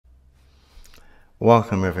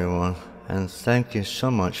Welcome, everyone, and thank you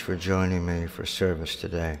so much for joining me for service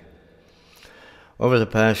today. Over the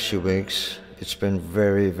past few weeks, it's been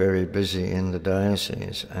very busy in the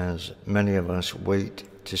diocese as many of us wait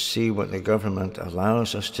to see what the government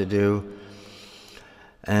allows us to do.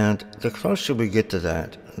 And the closer we get to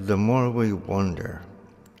that, the more we wonder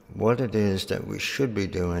what it is that we should be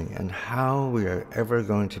doing and how we are ever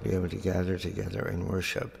going to be able to gather together in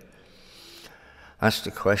worship. That's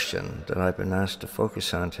the question that I've been asked to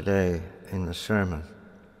focus on today in the sermon.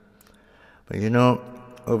 But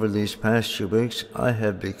over these past few weeks, I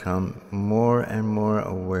have become more and more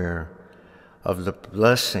aware of the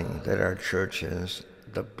blessing that our church is,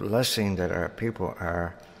 the blessing that our people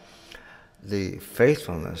are, the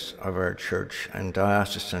faithfulness of our church and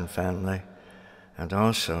diocesan family, and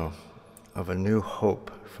also of a new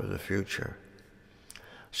hope for the future.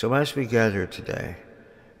 So as we gather today,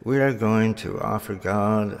 we are going to offer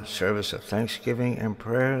God a service of thanksgiving and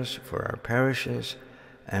prayers for our parishes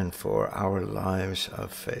and for our lives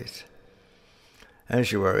of faith.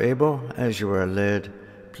 As you are able, as you are led,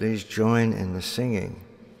 please join in the singing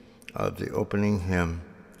of the opening hymn,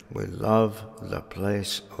 "We Love the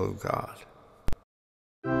Place, O God."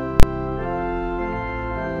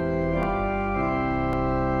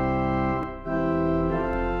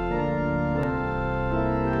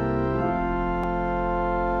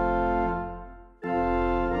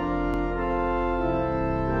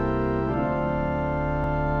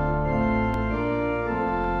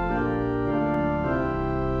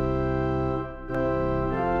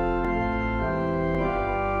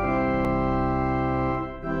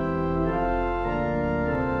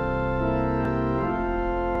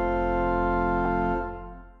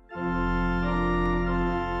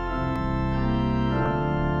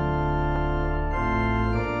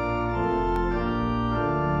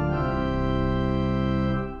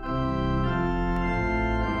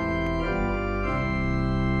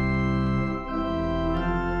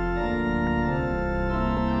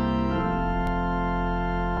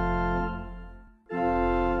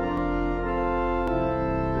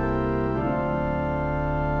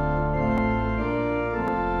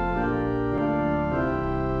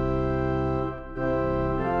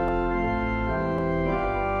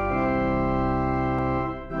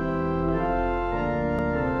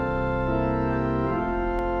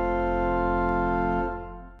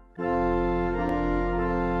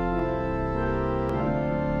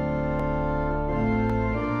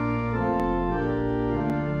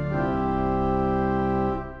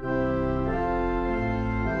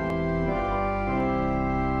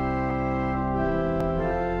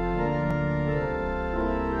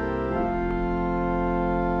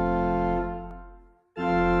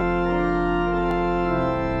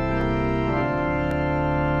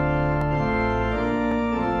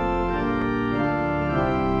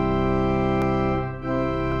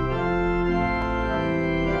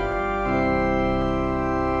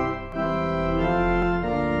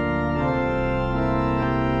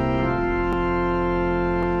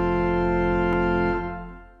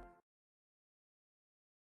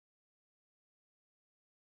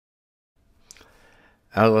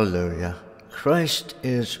 Alleluia. Christ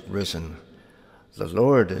is risen. The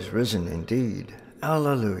Lord is risen indeed.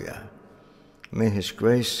 Alleluia. May his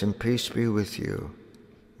grace and peace be with you.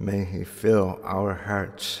 May he fill our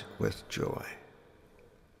hearts with joy.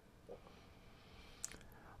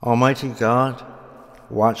 Almighty God,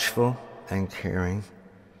 watchful and caring,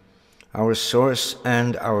 our source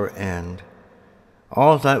and our end,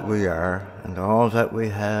 all that we are and all that we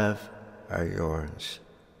have are yours.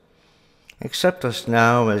 Accept us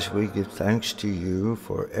now as we give thanks to you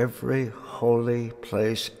for every holy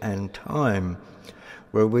place and time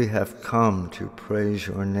where we have come to praise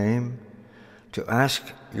your name, to ask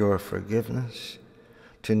your forgiveness,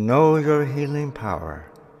 to know your healing power,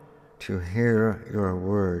 to hear your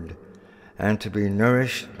word, and to be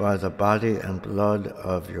nourished by the body and blood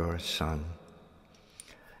of your Son.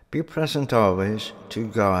 Be present always to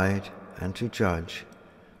guide and to judge,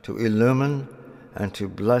 to illumine and to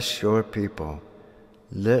bless your people.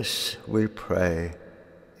 This we pray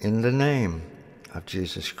in the name of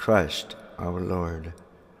Jesus Christ, our Lord.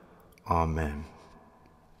 Amen.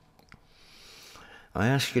 I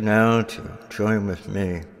ask you now to join with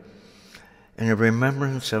me in a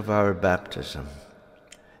remembrance of our baptism,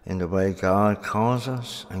 in the way God calls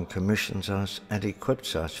us and commissions us and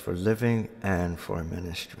equips us for living and for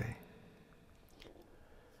ministry.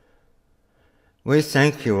 We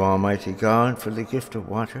thank you, Almighty God, for the gift of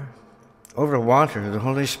water. Over water, the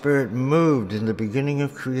Holy Spirit moved in the beginning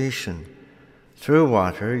of creation. Through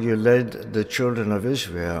water, you led the children of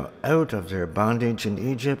Israel out of their bondage in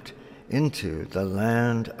Egypt into the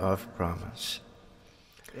land of promise.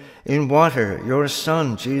 In water, your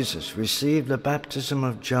Son, Jesus, received the baptism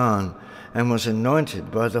of John and was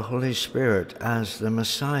anointed by the Holy Spirit as the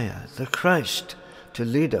Messiah, the Christ, to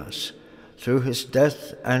lead us through his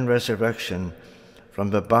death and resurrection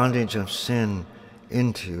from the bondage of sin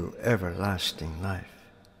into everlasting life.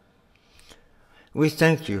 We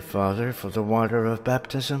thank you, Father, for the water of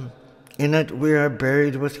baptism. In it we are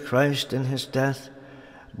buried with Christ in his death.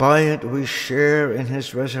 By it we share in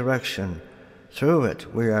his resurrection. Through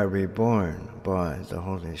it we are reborn by the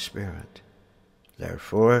Holy Spirit.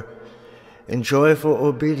 Therefore, in joyful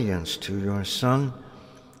obedience to your Son,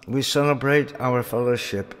 we celebrate our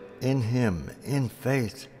fellowship in him, in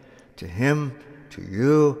faith. To him, to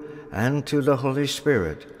you, and to the Holy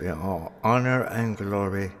Spirit be all honor and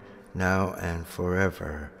glory, now and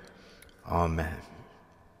forever. Amen.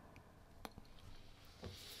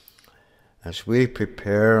 As we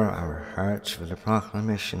prepare our hearts for the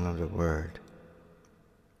proclamation of the Word,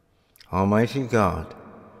 Almighty God,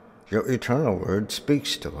 your eternal Word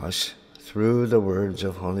speaks to us through the words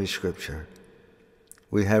of Holy Scripture.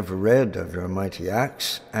 We have read of your mighty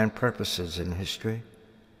acts and purposes in history,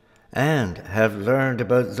 and have learned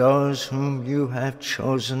about those whom you have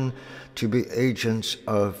chosen to be agents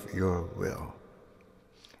of your will.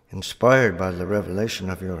 Inspired by the revelation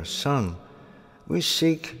of your Son, we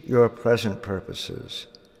seek your present purposes.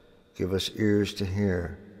 Give us ears to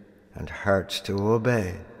hear and hearts to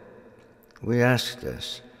obey. We ask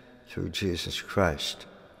this through Jesus Christ,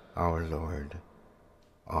 our Lord.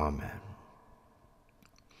 Amen.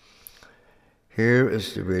 Here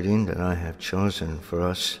is the reading that I have chosen for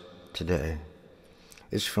us today.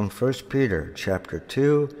 It's from 1 Peter chapter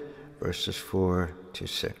 2, verses 4 to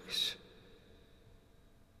 6.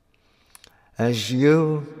 As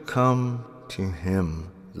you come to him,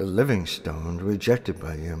 the living stone, rejected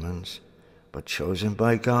by humans, but chosen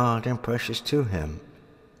by God and precious to him,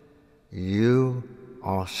 you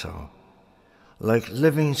also, like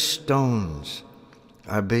living stones,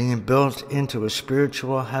 are being built into a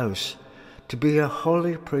spiritual house to be a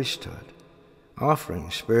holy priesthood,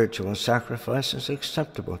 offering spiritual sacrifices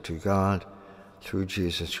acceptable to God through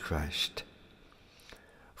Jesus Christ.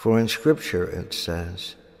 For in Scripture it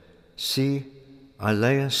says, "See, I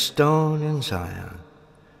lay a stone in Zion,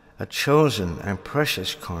 a chosen and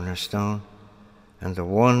precious cornerstone, and the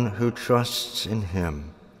one who trusts in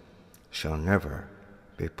him shall never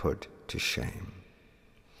be put to shame."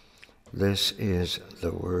 This is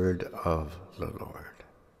the word of the Lord.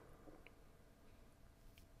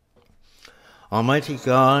 Almighty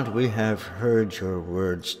God, we have heard your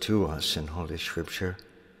words to us in Holy Scripture,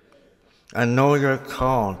 and know your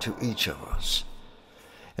call to each of us.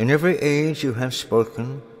 In every age you have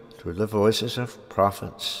spoken through the voices of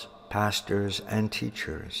prophets, pastors, and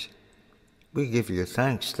teachers. We give you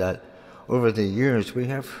thanks that over the years we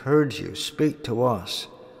have heard you speak to us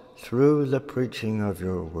through the preaching of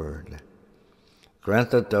your word.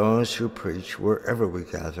 Grant that those who preach wherever we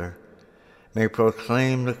gather may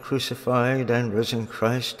proclaim the crucified and risen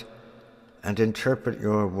Christ and interpret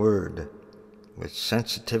your word with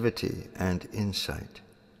sensitivity and insight,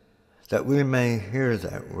 that we may hear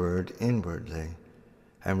that word inwardly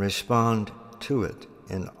and respond to it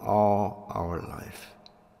in all our life.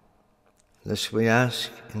 This we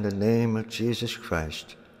ask in the name of Jesus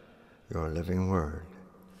Christ, your living word.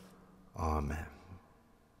 Amen.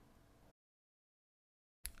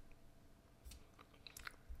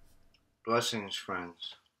 Blessings,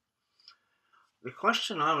 friends. The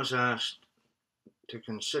question I was asked to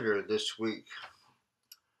consider this week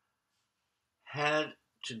had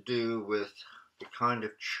to do with the kind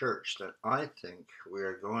of church that I think we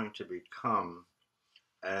are going to become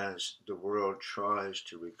as the world tries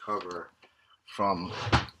to recover from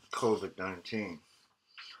COVID-19,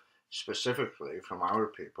 specifically from our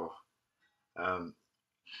people.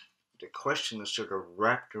 The question is sort of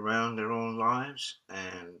wrapped around their own lives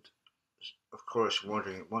and, of course,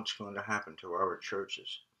 wondering what's going to happen to our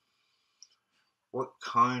churches. What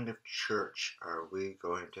kind of church are we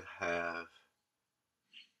going to have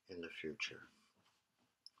in the future?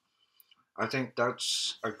 I think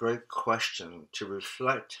that's a great question to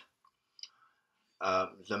reflect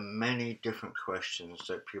the many different questions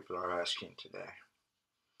that people are asking today.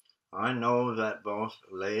 I know that both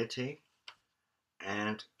laity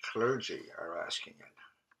and clergy are asking it.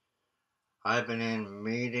 I've been in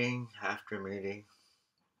meeting after meeting,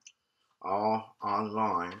 all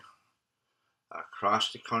online,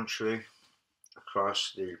 across the country,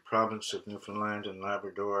 across the province of Newfoundland and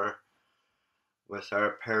Labrador, with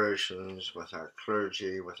our parishes, with our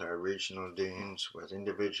clergy, with our regional deans, with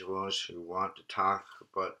individuals who want to talk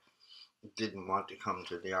about didn't want to come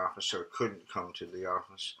to the office or couldn't come to the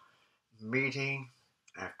office. Meeting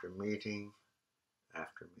after meeting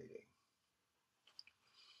after meeting.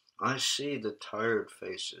 I see the tired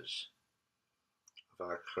faces of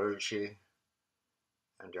our clergy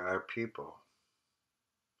and our people.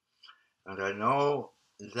 And I know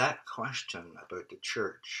that question about the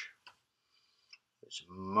church is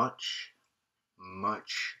much,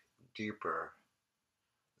 much deeper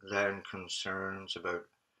than concerns about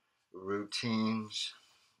routines,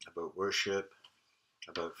 about worship,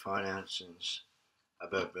 about finances,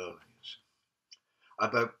 about buildings,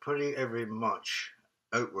 about putting every much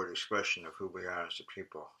outward expression of who we are as a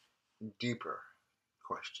people, deeper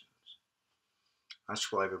questions.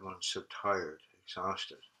 That's why everyone's so tired,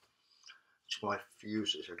 exhausted. That's why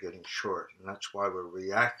fuses are getting short, and that's why we're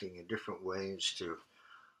reacting in different ways to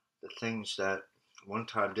the things that one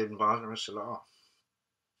time didn't bother us at all.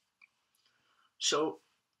 So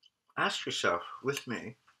ask yourself with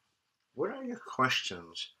me, what are your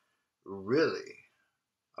questions really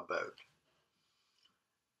about?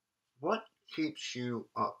 What keeps you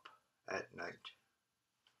up at night?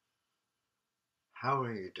 How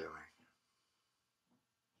are you doing?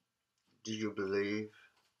 Do you believe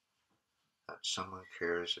that someone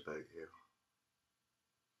cares about you?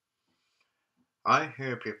 I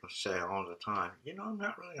hear people say all the time, I'm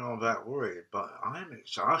not really all that worried, but I'm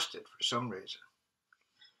exhausted for some reason.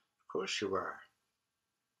 Of course you are.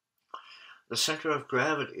 The center of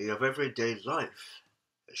gravity of everyday life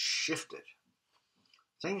has shifted.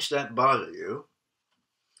 Things that bother you,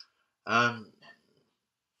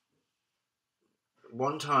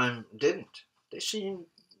 one time didn't. They seem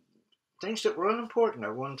things that were unimportant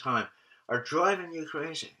at one time are driving you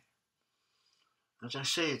crazy. As I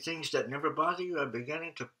say, things that never bother you are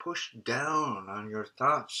beginning to push down on your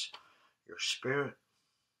thoughts, your spirit,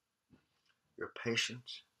 your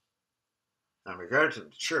patience. Now, in regard to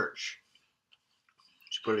the church,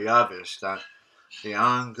 it's pretty obvious that the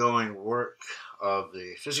ongoing work of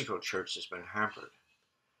the physical church has been hampered.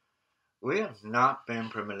 We have not been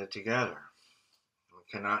permitted to gather.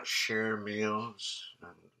 We cannot share meals,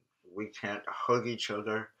 and we can't hug each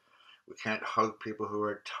other. We can't hug people who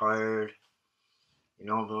are tired.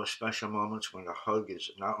 Those special moments when a hug is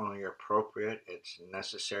not only appropriate, it's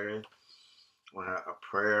necessary. When a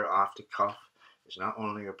prayer off the cuff is not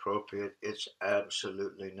only appropriate, it's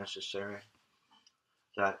absolutely necessary.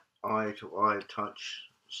 That eye to eye touch,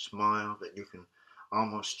 smile that you can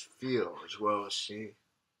almost feel as well as see.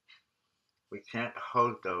 We can't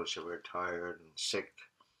hug those who are tired and sick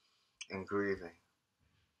and grieving.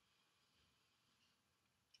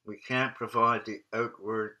 We can't provide the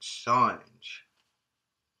outward signs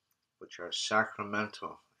which are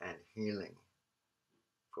sacramental and healing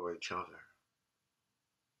for each other.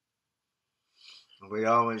 We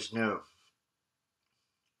always knew,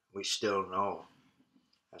 we still know,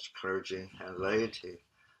 as clergy and laity,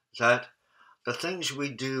 that the things we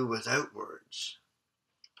do without words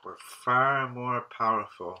were far more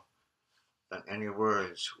powerful than any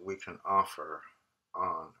words we can offer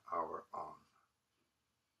on our own.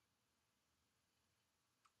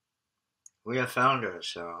 We have found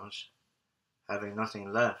ourselves having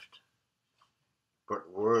nothing left but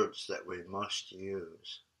words that we must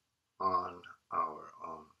use on our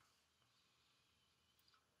own.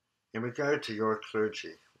 In regard to your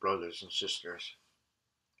clergy, brothers and sisters,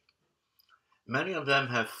 many of them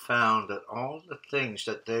have found that all the things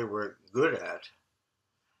that they were good at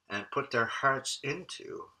and put their hearts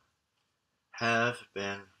into have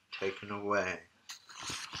been taken away.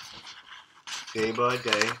 Day by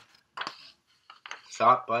day,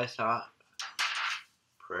 thought by thought,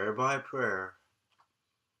 prayer by prayer,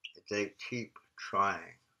 they keep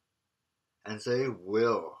trying. And they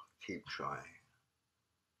will keep trying.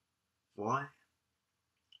 Why?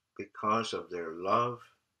 Because of their love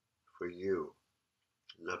for you,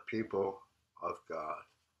 the people of God.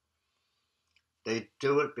 They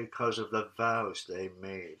do it because of the vows they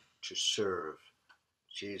made to serve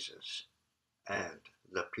Jesus and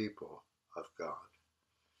the people of God.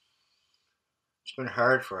 It's been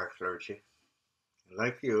hard for our clergy,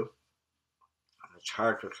 like you. It's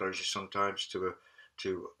hard for clergy sometimes to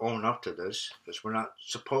own up to this, because we're not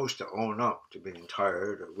supposed to own up to being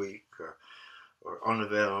tired or weak or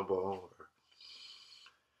unavailable or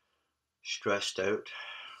stressed out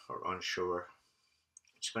or unsure.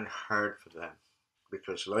 It's been hard for them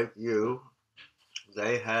because, like you,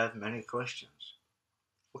 they have many questions.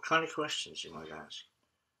 What kind of questions, you might ask?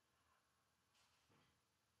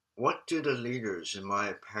 What do the leaders in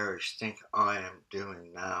my parish think I am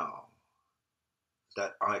doing now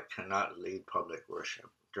that I cannot lead public worship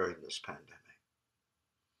during this pandemic?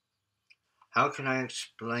 How can I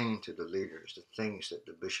explain to the leaders the things that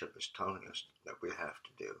the bishop is telling us that we have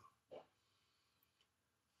to do?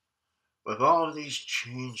 With all of these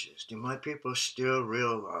changes, do my people still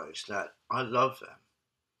realize that I love them,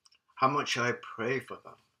 how much I pray for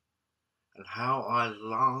them, and how I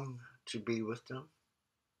long to be with them?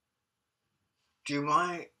 Do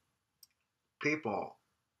my people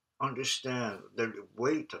understand the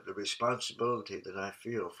weight of the responsibility that I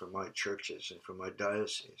feel for my churches and for my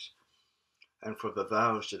diocese and for the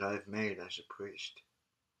vows that I've made as a priest?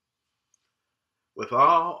 With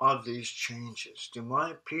all of these changes, do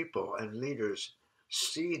my people and leaders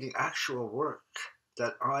see the actual work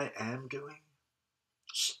that I am doing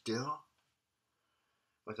still?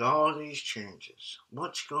 With all these changes,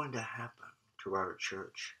 what's going to happen to our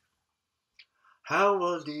church? How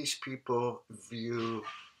will these people view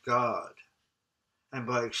God? And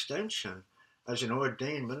by extension, as an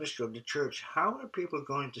ordained minister of the church, how are people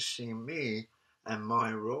going to see me and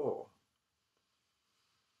my role?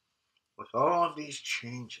 With all of these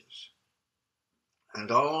changes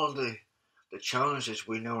and all the challenges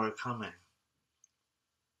we know are coming,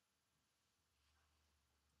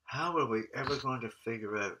 how are we ever going to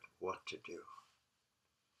figure out what to do?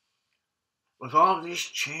 With all these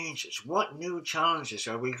changes, what new challenges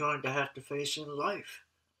are we going to have to face in life?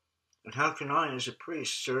 And how can I, as a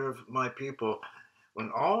priest, serve my people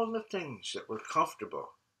when all the things that were comfortable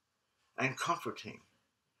and comforting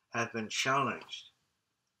have been challenged?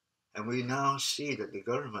 And we now see that the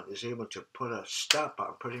government is able to put a stop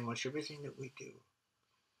on pretty much everything that we do.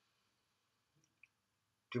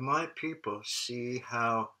 Do my people see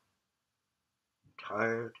how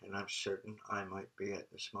tired and uncertain I might be at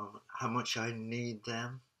this moment? How much I need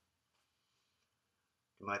them?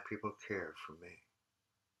 Do my people care for me?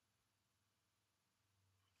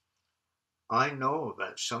 I know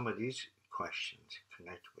that some of these questions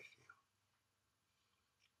connect with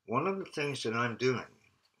you. One of the things that I'm doing,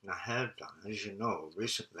 and I have done, as you know,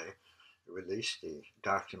 recently released the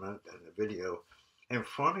document and the video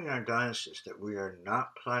informing our diocese that we are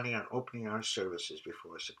not planning on opening our services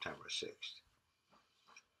before September 6th.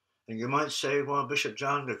 And you might say, well, Bishop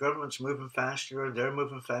John, the government's moving faster, they're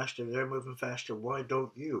moving faster, why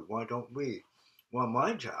don't you? Why don't we? Well,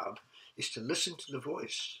 my job is to listen to the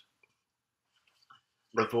voices,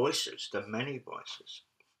 the many voices,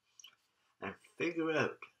 and figure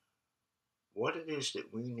out what it is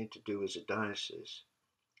that we need to do as a diocese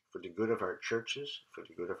for the good of our churches, for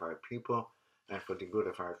the good of our people, and for the good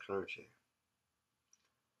of our clergy.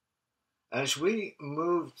 As we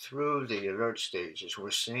move through the alert stages,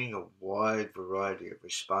 we're seeing a wide variety of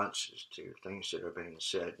responses to things that are being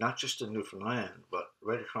said, not just in Newfoundland, but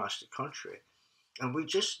right across the country. And we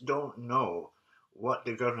just don't know what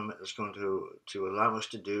the government is going to allow us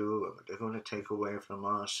to do, or what they're going to take away from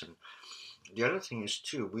us. And the other thing is,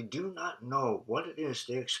 too, we do not know what it is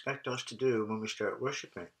they expect us to do when we start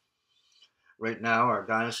worshiping. Right now, our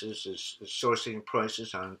diocese is sourcing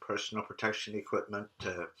prices on personal protection equipment,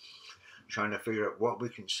 trying to figure out what we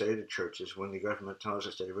can say to churches when the government tells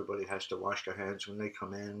us that everybody has to wash their hands when they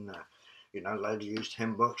come in. You're not allowed to use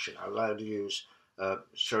hymn books. You're not allowed to use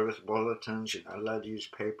service bulletins. You're not allowed to use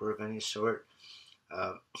paper of any sort.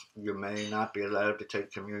 You may not be allowed to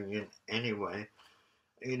take communion anyway.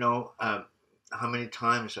 You know, how many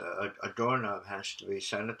times a doorknob has to be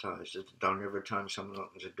sanitized? It's done every time someone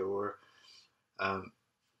opens a door. And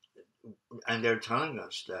they're telling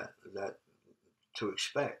us that to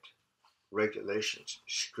expect regulations,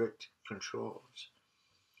 strict controls.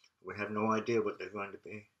 We have no idea what they're going to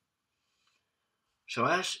be. So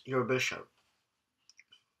as your bishop,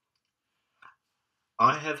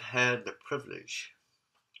 I have had the privilege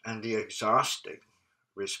and the exhausting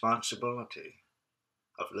responsibility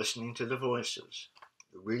of listening to the voices,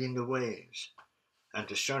 reading the waves, and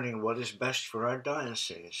discerning what is best for our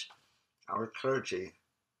diocese, our clergy,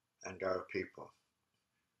 and our people.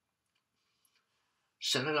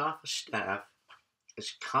 Synod Office staff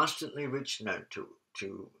is constantly reaching out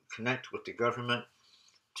to connect with the government,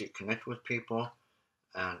 to connect with people,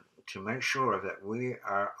 and to make sure that we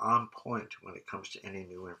are on point when it comes to any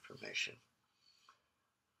new information.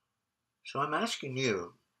 So I'm asking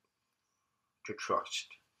you to trust.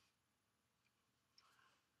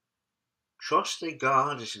 Trust that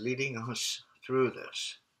God is leading us through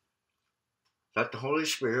this, that the Holy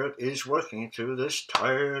Spirit is working through this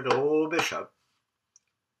tired old bishop,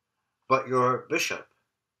 but your bishop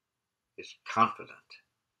is confident,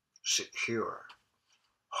 secure,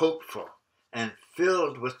 hopeful, and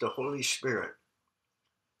filled with the Holy Spirit.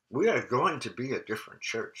 We are going to be a different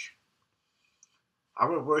church.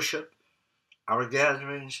 Our worship, our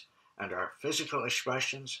gatherings, and our physical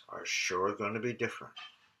expressions are sure going to be different.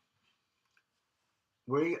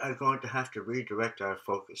 We are going to have to redirect our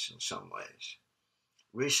focus in some ways,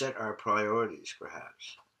 reset our priorities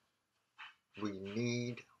perhaps. We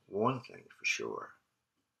need one thing for sure,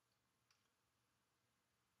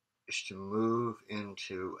 is to move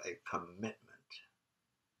into a commitment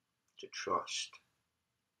to trust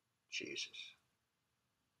Jesus.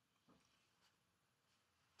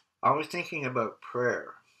 I was thinking about prayer,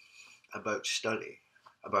 about study,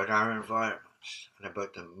 about our environments, and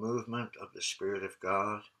about the movement of the Spirit of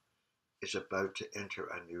God is about to enter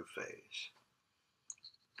a new phase.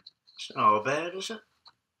 It's not all bad, is it?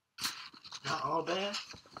 Not all bad?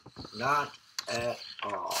 Not at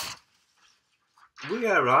all. We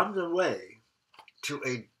are on the way to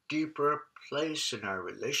a deeper place in our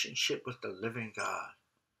relationship with the living God.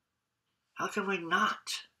 How can we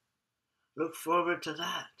not look forward to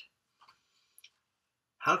that?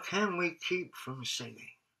 How can we keep from singing?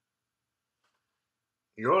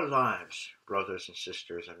 Your lives, brothers and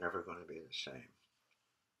sisters, are never going to be the same.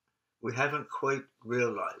 We haven't quite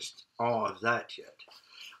realized all of that yet,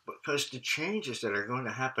 because the changes that are going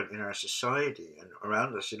to happen in our society and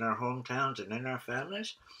around us, in our hometowns and in our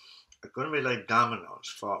families, are going to be like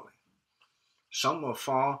dominoes falling. Some will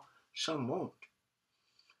fall, some won't.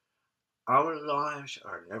 Our lives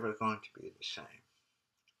are never going to be the same.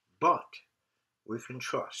 But we can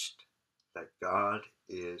trust that God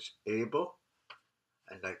is able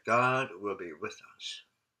and that God will be with us.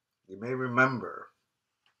 You may remember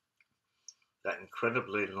that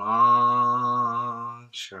incredibly long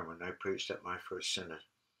sermon I preached at my first synod.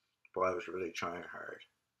 Boy, I was really trying hard.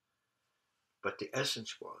 But the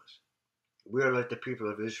essence was, we are like the people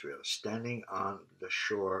of Israel standing on the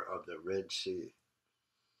shore of the Red Sea.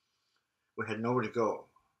 We had nowhere to go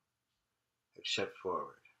except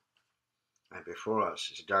forward. And before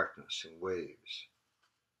us is darkness and waves.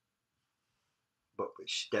 But we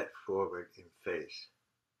step forward in faith,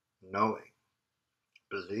 knowing,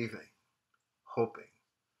 believing, hoping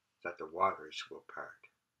that the waters will part.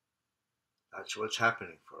 That's what's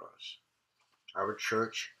happening for us. Our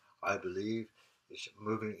church, I believe, is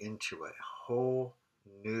moving into a whole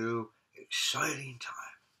new, exciting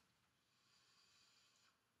time.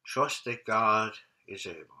 Trust that God is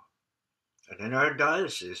able. And in our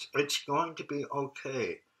diocese, it's going to be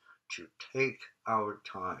okay to take our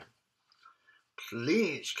time.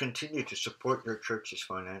 Please continue to support your churches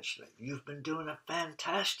financially. You've been doing a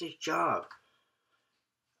fantastic job.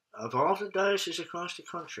 Of all the dioceses across the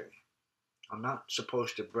country, I'm not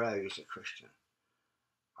supposed to brag as a Christian.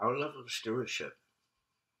 Our level of stewardship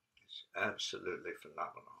is absolutely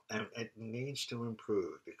phenomenal. And it needs to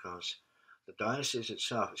improve because the diocese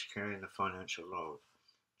itself is carrying the financial load.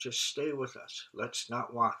 Just stay with us. Let's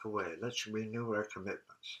not walk away. Let's renew our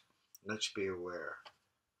commitments. Let's be aware.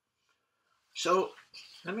 So,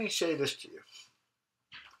 let me say this to you.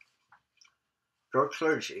 Your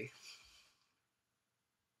clergy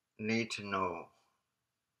need to know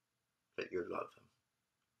that you love them.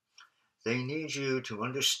 They need you to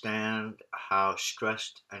understand how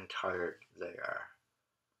stressed and tired they are.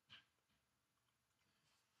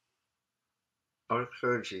 Our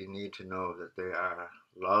clergy need to know that they are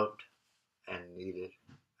loved and needed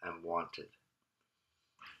and wanted.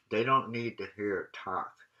 They don't need to hear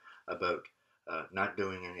talk about not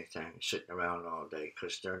doing anything, sitting around all day,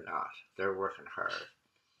 because they're not. They're working hard.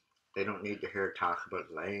 They don't need to hear talk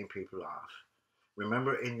about laying people off.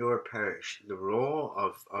 Remember, in your parish, the role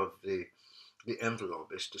of the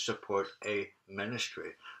envelope is to support a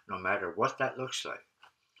ministry, no matter what that looks like.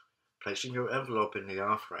 Placing your envelope in the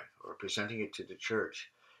offering or presenting it to the church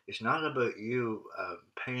is not about you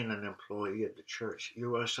paying an employee at the church.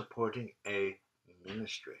 You are supporting a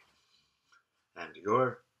ministry. And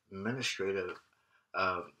your administrative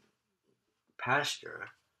pastor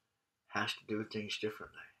has to do things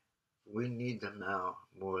differently. We need them now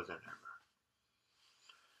more than ever.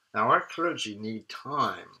 Now, our clergy need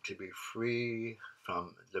time to be free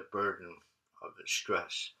from the burden of the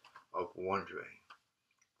stress of wondering.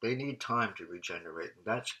 They need time to regenerate, and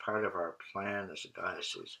that's part of our plan as a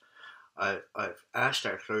diocese. I've asked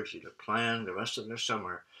our clergy to plan the rest of their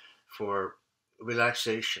summer for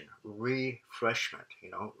relaxation, refreshment,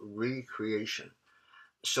 recreation,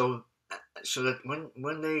 so that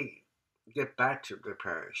when they get back to their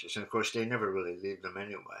parishes, and of course they never really leave them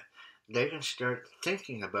anyway, they can start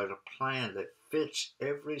thinking about a plan that fits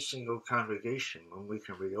every single congregation when we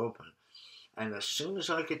can reopen. And as soon as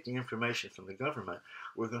I get the information from the government,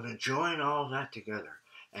 we're going to join all that together,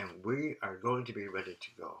 and we are going to be ready to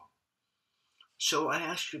go. So I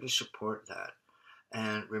ask you to support that.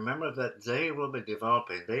 And remember that they will be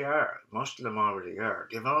developing, they are, most of them already are,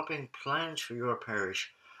 developing plans for your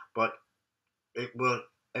parish, but it will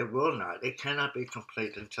it cannot be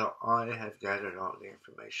complete until I have gathered all the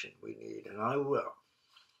information we need, and I will,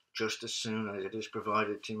 just as soon as it is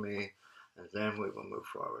provided to me, and then we will move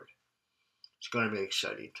forward. It's going to be an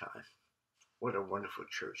exciting time. What a wonderful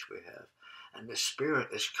church we have. And the Spirit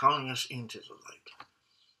is calling us into the light.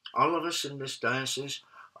 All of us in this diocese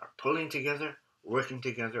are pulling together, working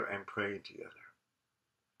together, and praying together.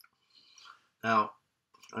 Now,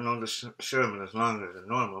 I know this sermon is longer than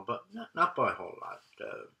normal, but not by a whole lot.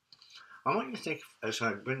 I want you to think, as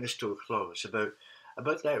I bring this to a close,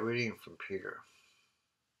 about that reading from Peter.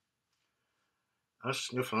 Us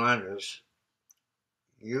Newfoundlanders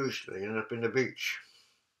usually end up in the beach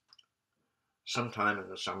sometime in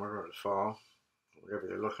the summer or the fall, whatever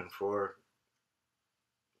you're looking for.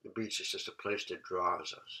 The beach is just a place that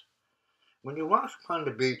draws us. When you walk upon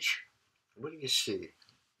the beach, what do you see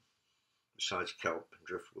besides kelp and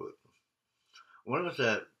driftwood? One of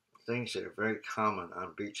the things that are very common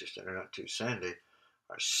on beaches that are not too sandy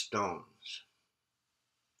are stones.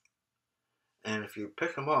 And if you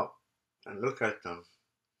pick them up and look at them,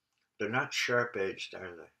 they're not sharp-edged,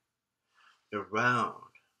 are they? They're round.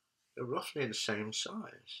 They're roughly the same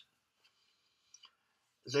size.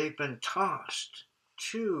 They've been tossed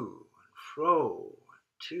to and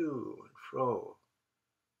fro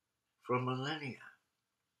for millennia.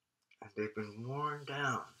 And they've been worn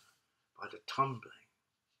down by the tumbling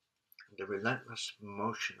and the relentless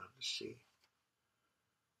motion of the sea.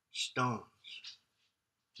 Stones.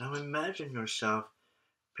 Now imagine yourself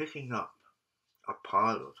picking up a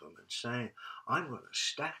pile of them and saying, I'm going to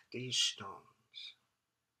stack these stones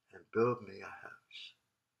and build me a house.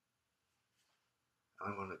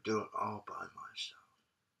 I'm going to do it all by myself.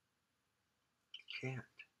 You can't.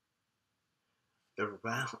 They're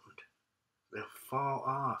round. They'll fall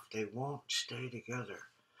off. They won't stay together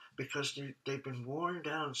because they've been worn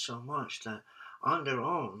down so much that on their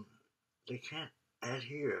own, they can't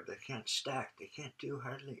adhere, they can't stack, they can't do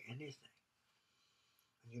hardly anything.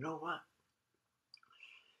 And you know what?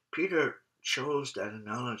 Peter chose that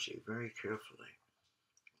analogy very carefully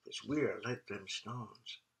because we are like them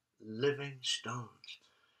stones, living stones,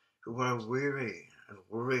 who are weary and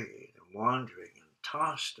worried and wandering and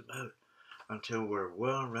tossed about until we're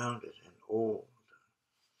well-rounded and old,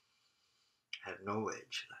 have no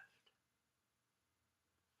edge left.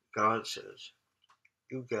 God says,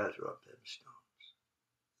 you gather up them stones,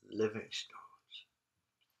 living stones,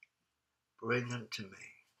 bring them to me,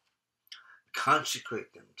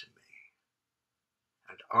 consecrate them to me,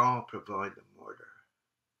 and I'll provide the mortar,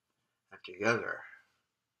 and together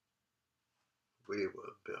we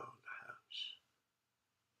will build a house.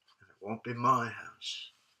 And it won't be my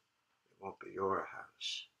house, it won't be your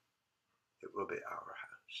house, it will be our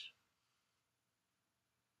house.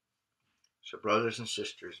 So brothers and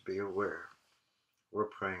sisters, be aware, we're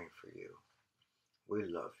praying for you, we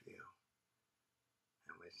love you,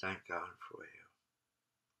 and we thank God for you.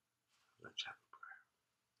 Let's have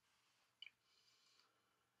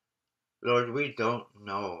a prayer. Lord, we don't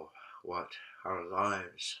know what our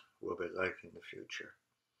lives will be like in the future.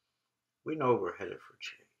 We know we're headed for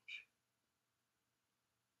change.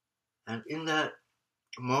 And in that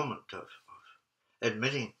moment of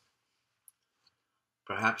admitting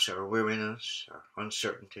perhaps our weariness, our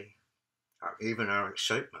uncertainty, or even our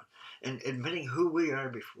excitement, and admitting who we are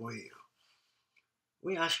before you,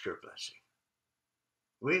 we ask your blessing.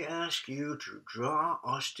 We ask you to draw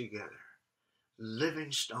us together,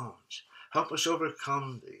 living stones. Help us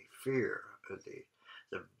overcome the fear of the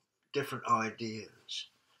different ideas.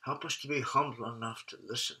 Help us to be humble enough to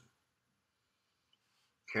listen,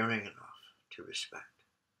 caring enough to respect,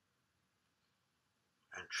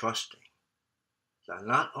 and trusting that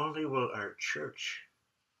not only will our church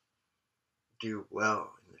do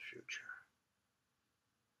well in the future,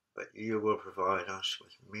 but you will provide us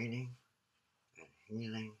with meaning and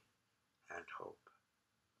healing and hope.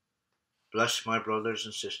 Bless my brothers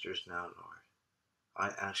and sisters now, Lord. I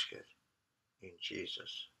ask it in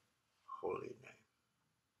Jesus' holy name.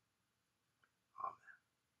 Amen.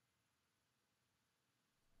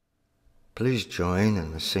 Please join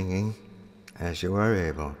in the singing, as you are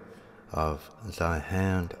able, of Thy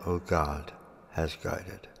Hand, O God, has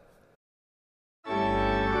guided.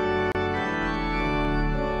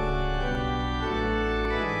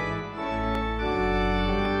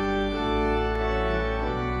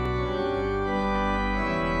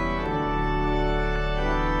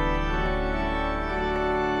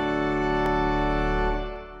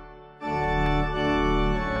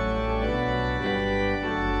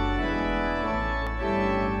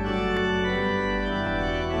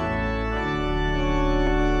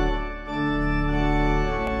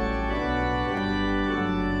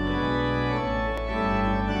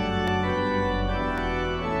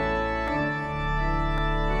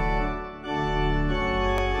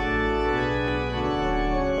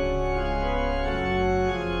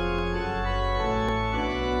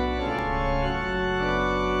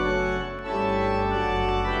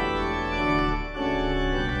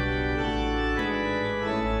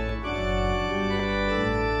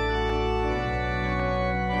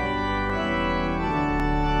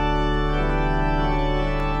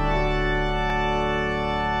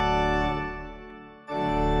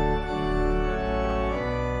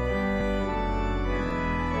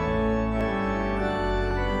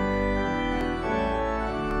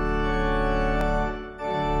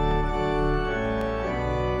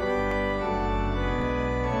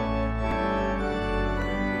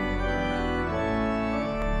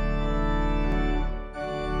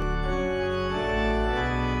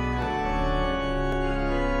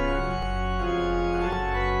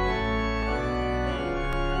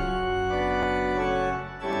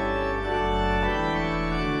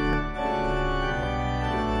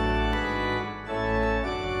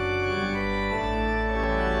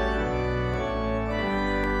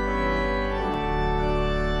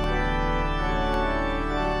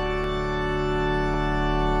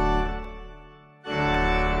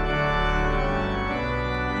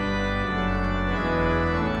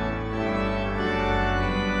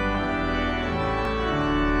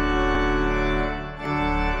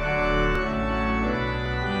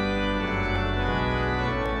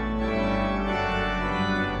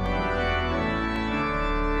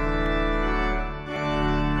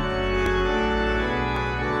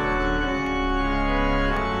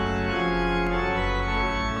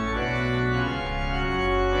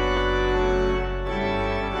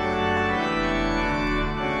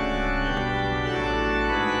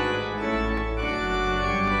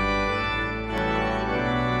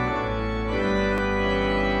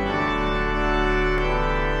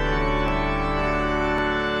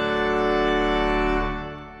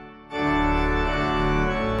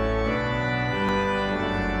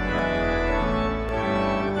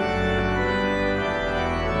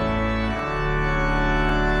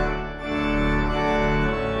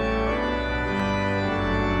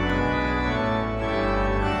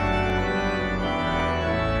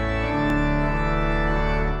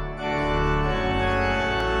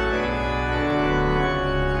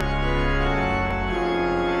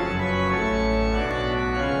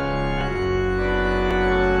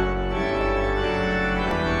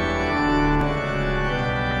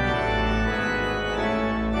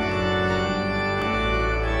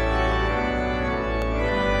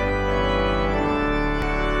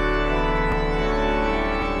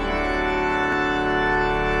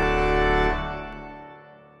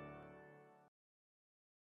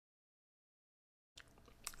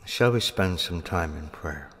 shall we spend some time in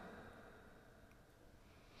prayer?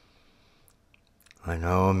 I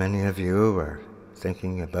know many of you are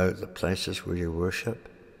thinking about the places where you worship,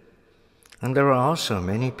 and there are also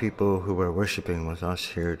many people who are worshiping with us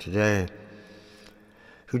here today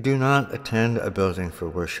who do not attend a building for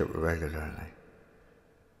worship regularly.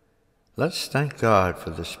 Let's thank God for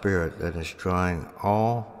the Spirit that is drawing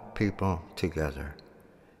all people together,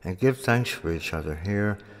 and give thanks for each other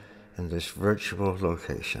here in this virtual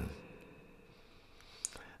location.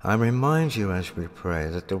 I remind you as we pray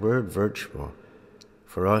that the word virtual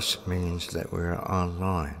for us means that we're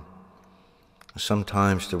online.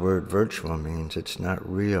 Sometimes the word virtual means it's not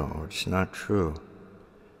real or it's not true.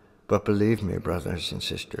 But believe me, brothers and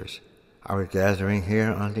sisters, our gathering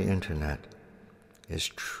here on the internet is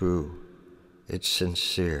true, it's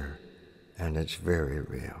sincere, and it's very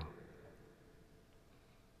real.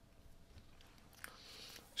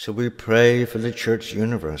 So we pray for the Church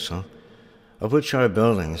Universal, of which our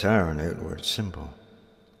buildings are an outward symbol.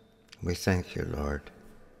 We thank you, Lord.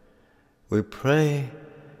 We pray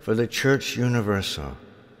for the Church Universal,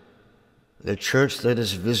 the church that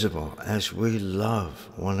is visible as we love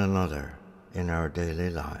one another in our daily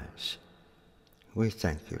lives. We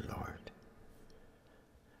thank you, Lord,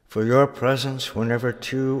 for your presence whenever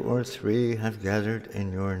 2 or 3 have gathered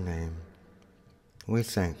in your name. We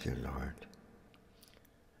thank you, Lord,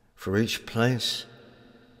 for each place,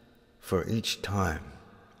 for each time,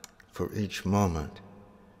 for each moment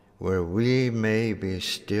where we may be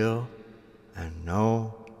still and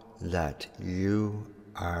know that you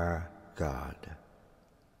are God.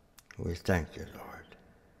 We thank you, Lord,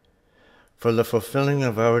 for the fulfilling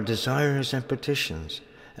of our desires and petitions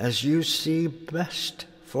as you see best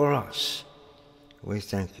for us. We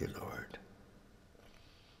thank you, Lord,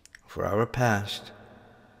 for our past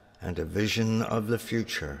and a vision of the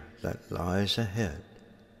future that lies ahead.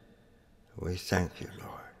 We thank you,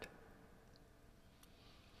 Lord,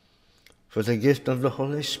 for the gift of the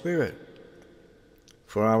Holy Spirit,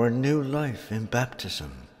 for our new life in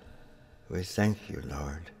baptism. We thank you,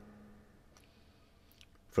 Lord,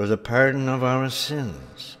 for the pardon of our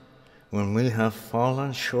sins when we have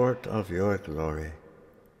fallen short of your glory.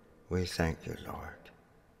 We thank you, Lord,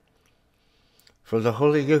 for the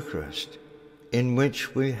Holy Eucharist, in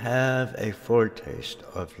which we have a foretaste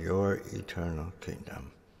of your eternal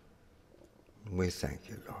kingdom. We thank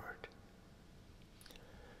you, Lord,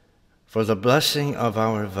 for the blessing of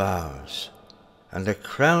our vows and the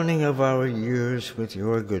crowning of our years with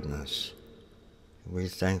your goodness. We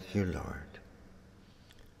thank you, Lord,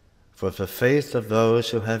 for the faith of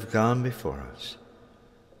those who have gone before us,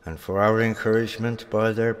 and for our encouragement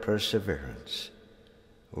by their perseverance.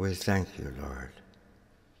 We thank you, Lord,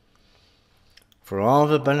 for all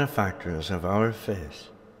the benefactors of our faith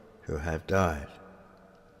who have died,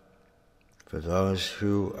 for those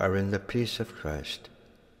who are in the peace of Christ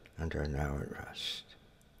and are now at rest.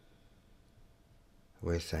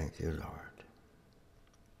 We thank you, Lord.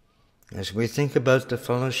 As we think about the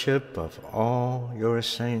fellowship of all your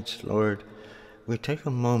saints, Lord, we take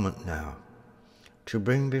a moment now to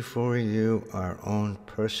bring before you our own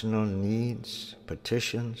personal needs,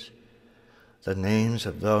 petitions, the names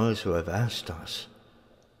of those who have asked us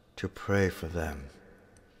to pray for them.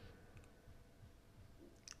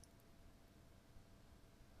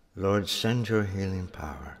 Lord, send your healing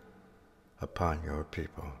power upon your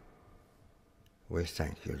people. We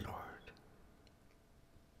thank you, Lord.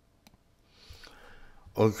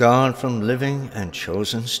 O God, from living and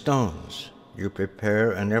chosen stones, you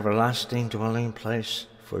prepare an everlasting dwelling place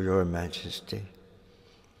for your majesty.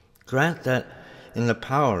 Grant that in the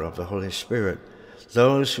power of the Holy Spirit,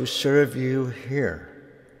 those who serve you here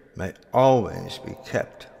may always be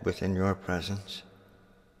kept within your presence.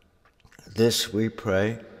 This we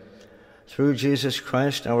pray through Jesus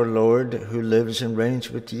Christ our Lord, who lives and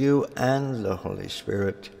reigns with you and the Holy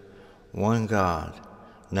Spirit, one God,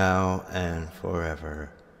 now and forever.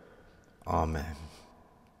 Amen.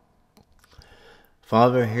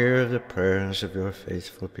 Father, hear the prayers of your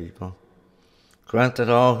faithful people. Grant that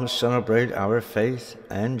all who celebrate our faith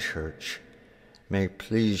and church may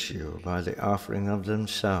please you by the offering of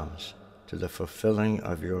themselves to the fulfilling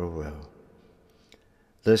of your will.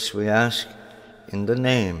 This we ask in the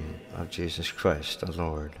name of Jesus Christ, the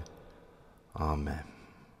Lord. Amen.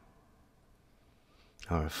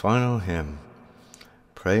 Our final hymn,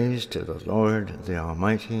 Praise to the Lord, the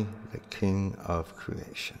Almighty, the King of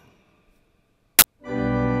creation.